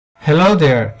Hello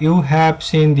there, you have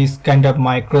seen this kind of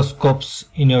microscopes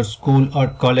in your school or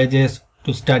colleges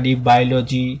to study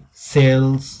biology,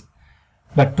 cells,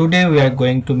 but today we are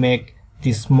going to make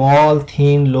this small,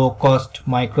 thin, low-cost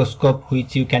microscope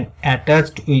which you can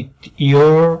attach with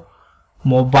your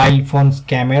mobile phone's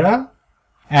camera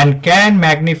and can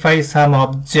magnify some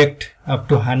object up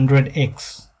to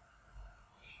 100x.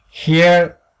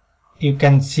 Here you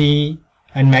can see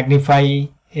and magnify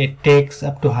a text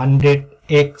up to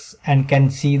 100x and can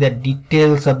see the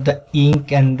details of the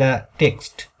ink and the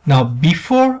text. Now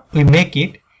before we make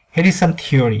it, here is some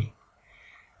theory.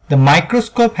 The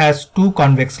microscope has two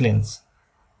convex lenses.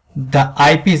 The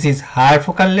eyepiece is higher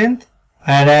focal length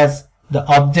whereas the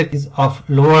object is of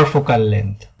lower focal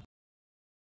length.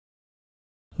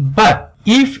 But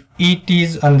if it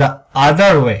is on the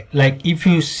other way, like if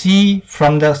you see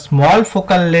from the small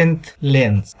focal length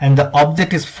lens and the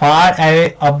object is far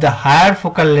away of the higher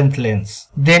focal length lens,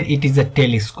 then it is a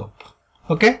telescope.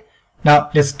 Okay,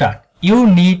 now let's start. You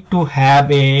need to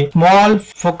have a small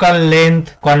focal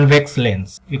length convex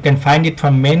lens. You can find it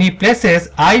from many places.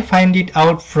 I find it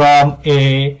out from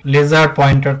a laser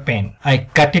pointer pen. I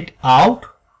cut it out.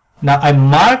 Now I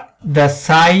mark the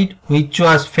side which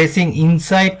was facing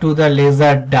inside to the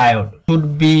laser diode.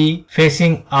 Should be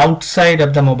facing outside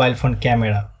of the mobile phone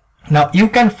camera. Now you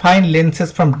can find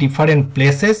lenses from different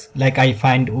places, like I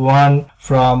find one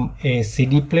from a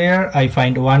CD player, I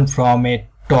find one from a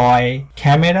toy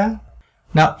camera.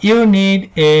 Now you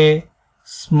need a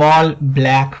small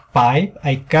black pipe.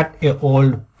 I cut a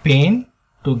old pen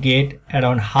to get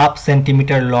around half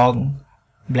centimeter long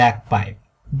black pipe.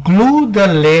 Glue the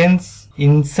lens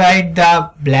inside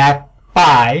the black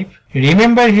pipe.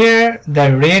 Remember here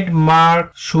the red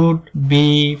mark should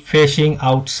be facing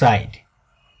outside.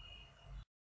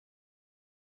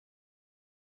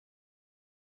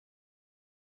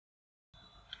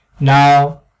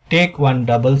 Now take one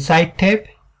double side tape,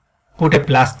 put a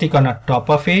plastic on the top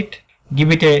of it, give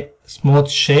it a smooth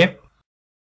shape.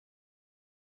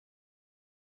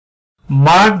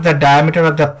 Mark the diameter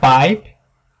of the pipe,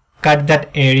 cut that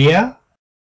area.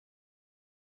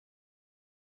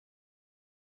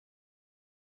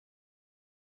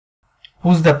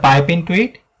 Push the pipe into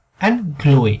it and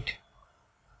glue it.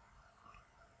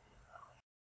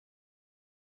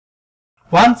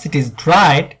 Once it is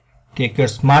dried, take your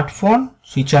smartphone,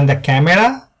 switch on the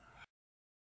camera.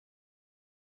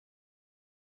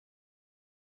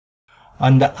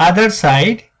 On the other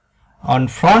side, on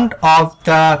front of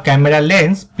the camera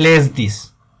lens, place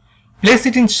this. Place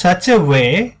it in such a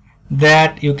way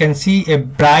that you can see a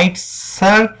bright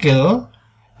circle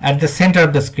at the center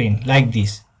of the screen like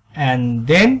this, and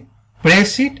then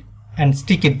press it and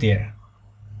stick it there.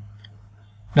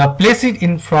 Now place it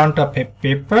in front of a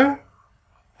paper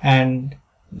and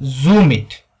zoom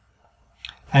it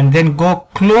and then go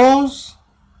close.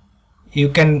 You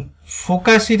can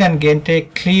focus it and get a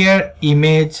clear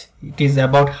image. It is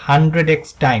about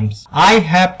 100x times. I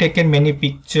have taken many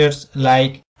pictures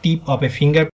like tip of a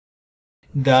finger,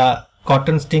 the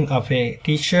cotton sting of a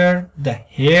t-shirt, the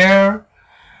hair.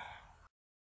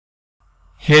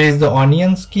 Here is the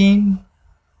onion skin.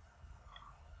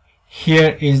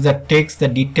 Here is the text, the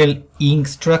detailed ink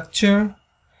structure.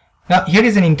 Now here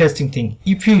is an interesting thing.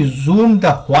 If you zoom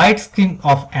the white screen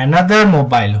of another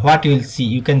mobile, what you will see?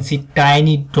 You can see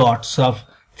tiny dots of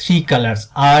three colors,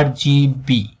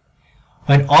 RGB.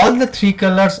 When all the three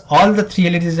colors, all the three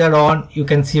LEDs are on, you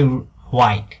can see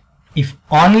white. If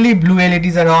only blue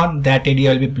LEDs are on, that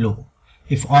area will be blue.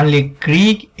 If only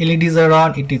green LEDs are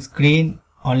on, it is green.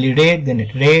 Only red, then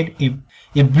it's red.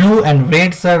 If blue and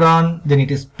reds are on, then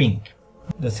it is pink.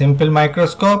 The simple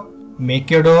microscope, make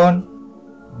your own.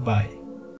 Bye.